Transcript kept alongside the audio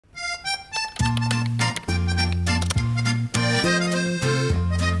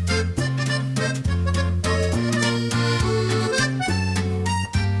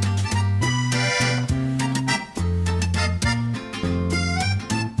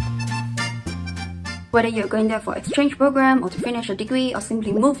Whether you're going there for exchange program or to finish a degree or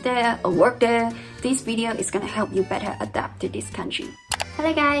simply move there or work there, this video is gonna help you better adapt to this country.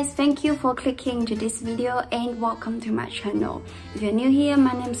 Hello guys, thank you for clicking to this video and welcome to my channel. If you're new here,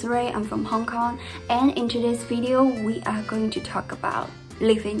 my name is Ray, I'm from Hong Kong, and in today's video we are going to talk about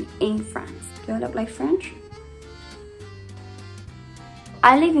living in France. Do I look like French?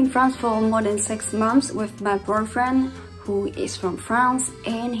 I live in France for more than 6 months with my boyfriend, who is from France,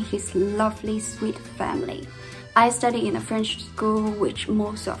 and his lovely sweet family. I study in a French school which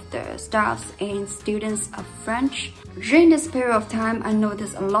most of the staffs and students are French. During this period of time, I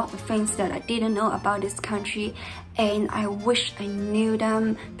noticed a lot of things that I didn't know about this country, and I wish I knew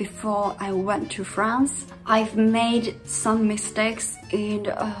them before I went to France. I've made some mistakes and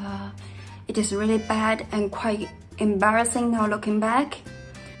it is really bad and quite embarrassing now looking back.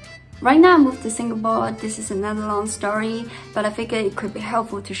 Right now I moved to Singapore. This is another long story, but I figured it could be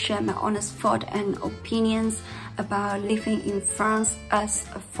helpful to share my honest thoughts and opinions about living in France as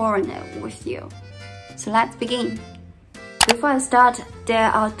a foreigner with you. So let's begin. Before I start,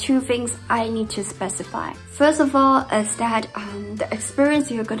 there are 2 things I need to specify. First of all is that the experience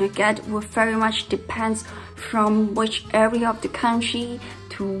you're gonna get will very much depends from which area of the country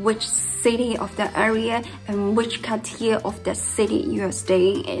to which city of the area and which quartier of the city you are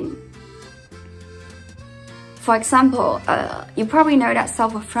staying in. For example, you probably know that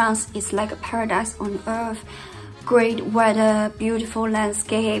south of France is like a paradise on earth. Great weather, beautiful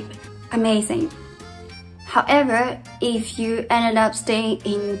landscape, amazing. However, if you ended up staying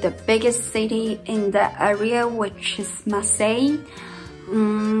in the biggest city in the area, which is Marseille,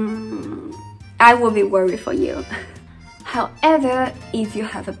 I will be worried for you. However, if you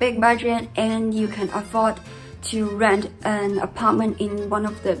have a big budget and you can afford to rent an apartment in one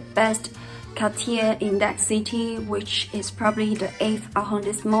of the best quartier in that city, which is probably the 8th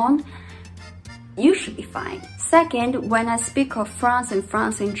arrondissement, you should be fine. Second, when I speak of France and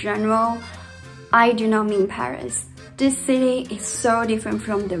France in general, I do not mean Paris. This city is so different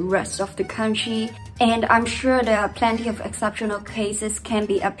from the rest of the country, and I'm sure there are plenty of exceptional cases can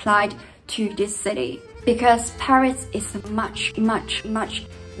be applied to this city, because Paris is a much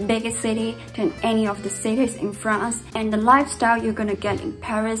bigger city than any of the cities in France, and the lifestyle you're gonna get in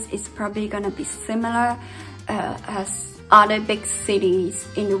Paris is probably gonna be similar as other big cities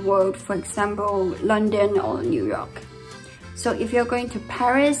in the world, for example London or New York. So if you're going to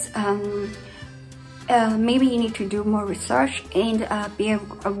Paris, maybe you need to do more research and be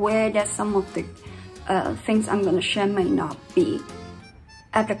aware that some of the things I'm gonna share may not be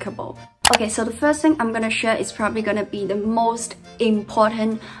applicable. Okay, so the first thing I'm gonna share is probably gonna be the most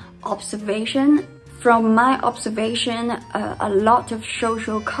important observation. From my observation, a lot of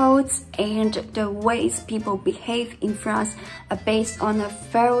social codes and the ways people behave in France are based on a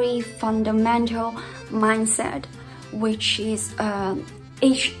very fundamental mindset, which is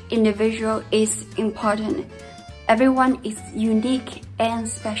each individual is important. Everyone is unique and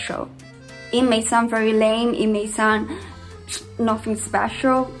special. It may sound very lame, it may sound nothing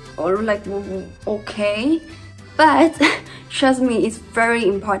special or like okay, but trust me, it's very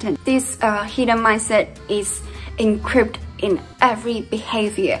important. This hidden mindset is encrypted in every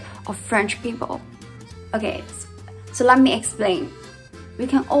behavior of French people. Okay, so let me explain. We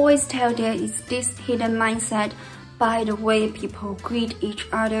can always tell there is this hidden mindset by the way people greet each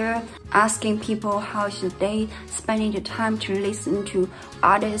other, asking people how's your day, spending the time to listen to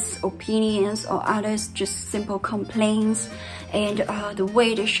others' opinions or others' just simple complaints, and the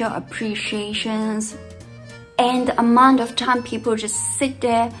way they show appreciations, and the amount of time people just sit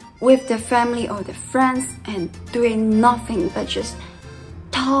there with their family or their friends and doing nothing but just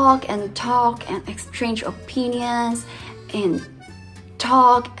talk and exchange opinions and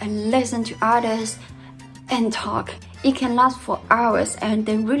talk and listen to others and talk. It can last for hours, and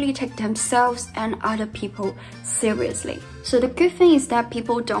they really take themselves and other people seriously. So the good thing is that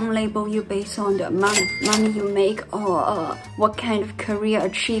people don't label you based on the amount of money you make or what kind of career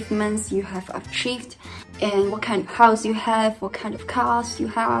achievements you have achieved and what kind of house you have, what kind of cars you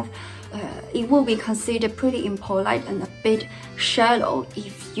have. It will be considered pretty impolite and a bit shallow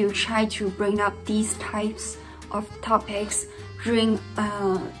if you try to bring up these types of topics during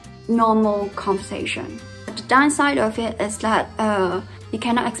normal conversation. The downside of it is that you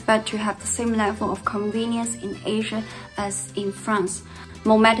cannot expect to have the same level of convenience in Asia as in France.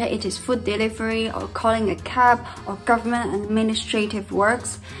 No matter it is food delivery or calling a cab or government and administrative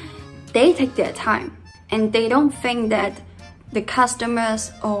works, they take their time and they don't think that the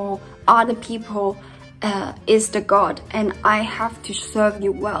customers or other people is the god and I have to serve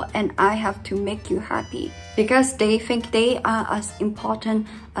you well and I have to make you happy. because they think they are as important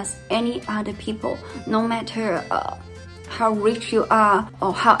as any other people, no matter how rich you are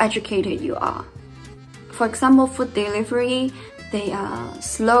or how educated you are. For example, food delivery, they are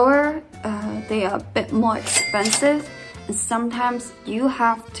slower, they are a bit more expensive, and sometimes you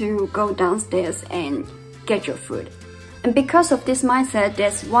have to go downstairs and get your food. And because of this mindset,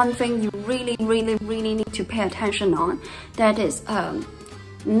 there's one thing you really need to pay attention on. That is,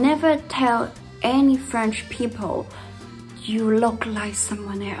 never tell any French people you look like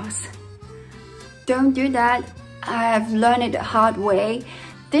someone else. Don't do that. I've learned it the hard way.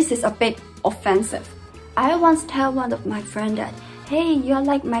 This is a bit offensive. I once tell one of my friends that, hey, you're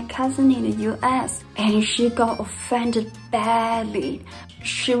like my cousin in the US, and she got offended badly.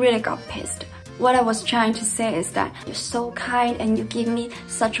 She really got pissed. What I was trying to say is that you're so kind and you give me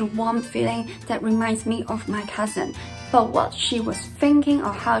such a warm feeling that reminds me of my cousin. But what she was thinking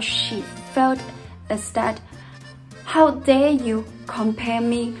or how she felt is that, how dare you compare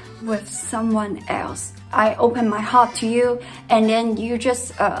me with someone else? I open my heart to you and then you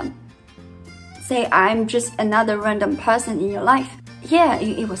just say I'm just another random person in your life. Yeah,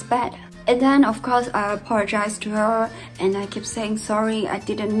 it was bad. And then of course I apologized to her and I kept saying sorry, I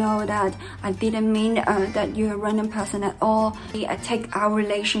didn't know that, I didn't mean that you're a random person at all. I take our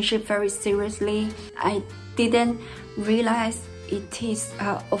relationship very seriously. I didn't realize it is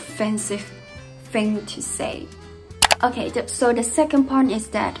an offensive thing to say. Okay, so the second point is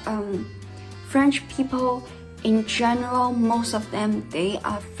that French people in general, most of them, they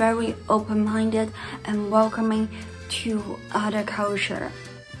are very open-minded and welcoming to other culture.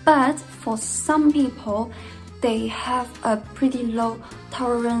 But for some people, they have a pretty low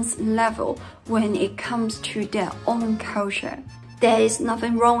tolerance level when it comes to their own culture. There is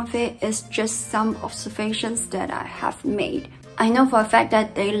nothing wrong with it, it's just some observations that I have made. I know for a fact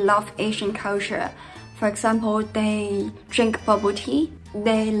that they love Asian culture. For example, they drink bubble tea,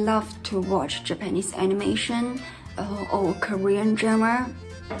 they love to watch Japanese animation or Korean drama.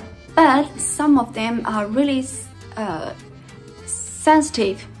 But some of them are really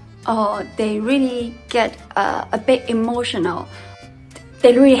sensitive, or they really get a bit emotional.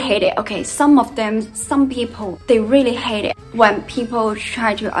 They really hate it. Okay, some people, they really hate it when people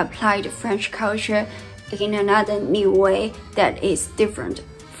try to apply the French culture in another new way that is different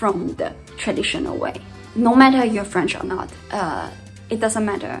from the traditional way. No matter you're French or not, it doesn't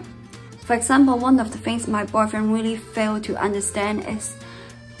matter. For example, one of the things my boyfriend really failed to understand is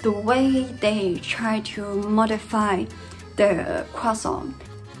the way they try to modify the croissant.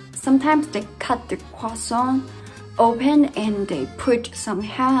 Sometimes they cut the croissant open and they put some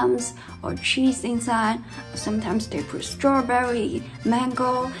hams or cheese inside. Sometimes they put strawberry,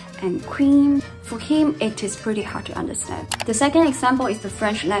 mango, and cream. For him, it is pretty hard to understand. The second example is the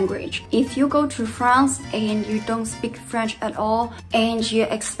French language. If you go to France and you don't speak French at all, and you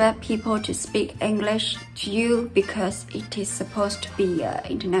expect people to speak English to you because it is supposed to be an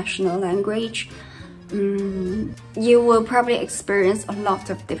international language, you will probably experience a lot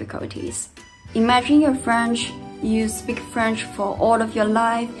of difficulties. Imagine you're French, you speak French for all of your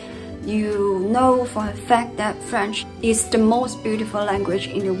life, you know for a fact that French is the most beautiful language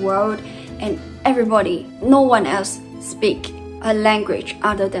in the world, and everybody, no one else speak a language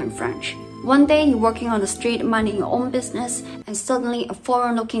other than French. One day you're walking on the street minding your own business, and suddenly a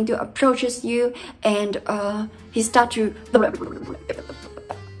foreign looking dude approaches you and he starts to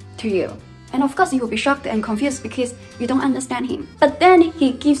you. And of course you will be shocked and confused because you don't understand him. But then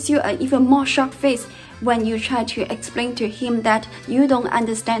he gives you an even more shocked face when you try to explain to him that you don't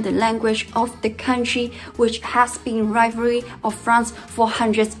understand the language of the country which has been rivalry of France for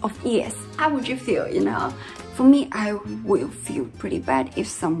hundreds of years. How would you feel, you know? For me, I will feel pretty bad if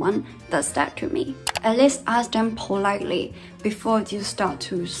someone does that to me. At least ask them politely before you start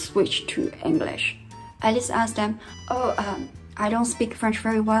to switch to English. At least ask them, I don't speak French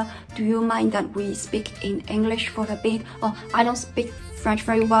very well. Do you mind that we speak in English for a bit? Or I don't speak French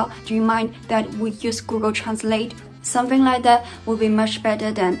very well. Do you mind that we use Google Translate? Something like that would be much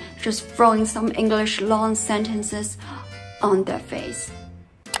better than just throwing some English long sentences on their face.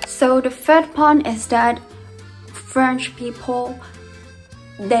 So the third point is that French people,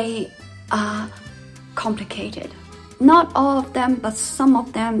 they are complicated. Not all of them, but some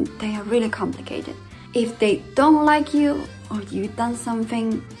of them, they are really complicated. If they don't like you or you've done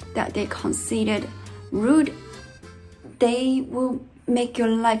something that they considered rude, they will make your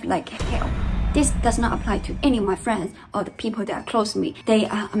life like hell. This does not apply to any of my friends or the people that are close to me. They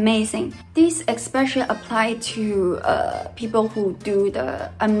are amazing. This especially apply to people who do the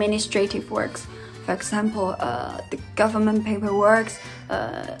administrative works. For example, the government paperwork,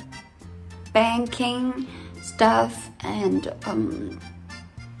 banking, staff, and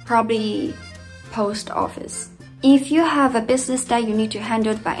probably post office. If you have a business that you need to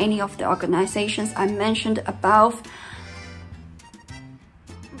handle by any of the organizations I mentioned above,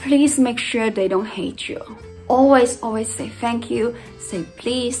 please make sure they don't hate you. Always say thank you, say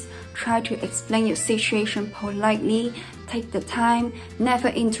please, try to explain your situation politely, take the time, never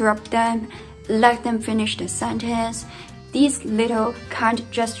interrupt them, let them finish the sentence. These little kind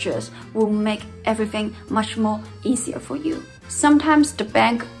gestures will make everything much more easier for you. Sometimes the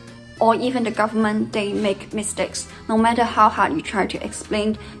bank or even the government, they make mistakes, no matter how hard you try to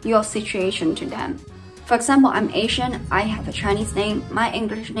explain your situation to them. For example, I'm Asian, I have a Chinese name, my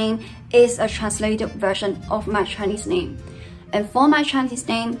English name is a translated version of my Chinese name. And for my Chinese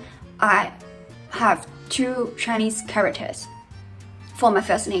name, I have 2 Chinese characters for my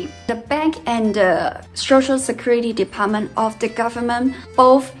first name. The bank and the Social Security Department of the government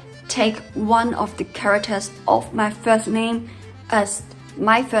both take one of the characters of my first name as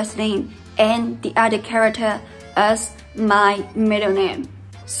my first name and the other character as my middle name.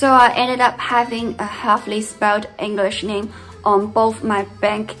 So I ended up having a halfly spelled English name on both my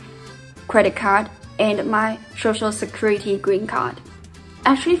bank credit card and my Social Security green card.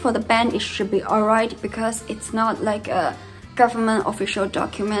 Actually, for the bank, it should be alright because it's not like a government official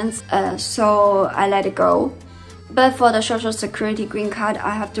document, so I let it go. But for the Social Security green card,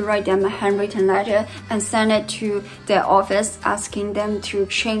 I have to write them a handwritten letter and send it to their office asking them to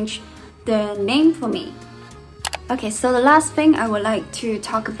change the name for me. Okay, so the last thing I would like to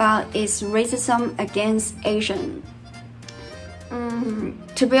talk about is racism against Asian.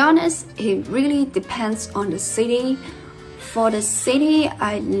 To be honest, it really depends on the city. For the city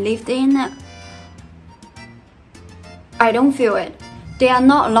I lived in, I don't feel it. There are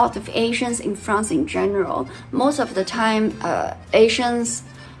not a lot of Asians in France in general. Most of the time, Asians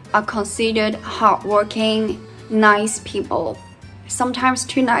are considered hardworking, nice people. Sometimes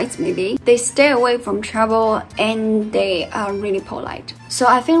too nice maybe. They stay away from trouble and they are really polite. So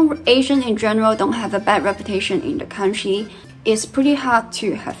I think Asians in general don't have a bad reputation in the country. It's pretty hard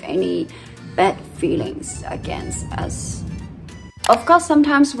to have any bad feelings against us. Of course,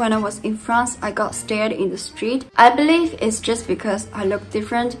 sometimes when I was in France, I got stared in the street. I believe it's just because I look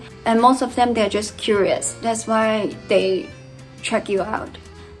different, and most of them, they're just curious. That's why they check you out.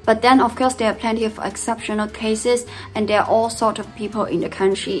 But then, of course, there are plenty of exceptional cases, and there are all sorts of people in the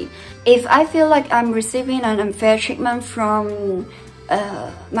country. If I feel like I'm receiving an unfair treatment from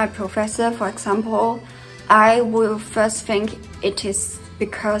my professor, for example, I will first think it is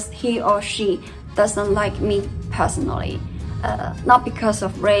because he or she doesn't like me personally. Not because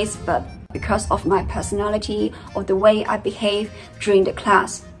of race, but because of my personality or the way I behave during the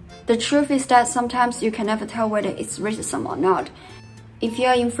class. The truth is that sometimes you can never tell whether it's racism or not. If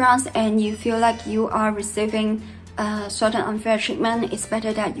you're in France and you feel like you are receiving certain unfair treatment, it's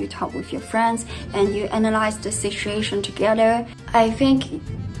better that you talk with your friends and you analyze the situation together. I think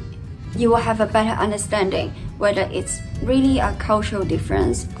you will have a better understanding whether it's really a cultural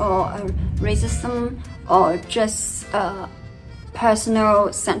difference or a racism or just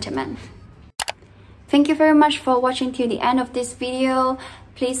personal sentiment. Thank you very much for watching till the end of this video.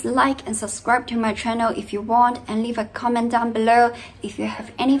 Please like and subscribe to my channel if you want, and leave a comment down below if you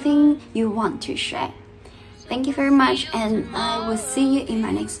have anything you want to share. Thank you very much, and I will see you in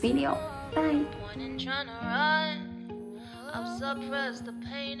my next video. Bye. Suppress the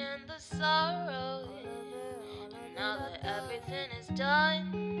pain and the sorrow. Now that everything is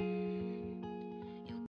done,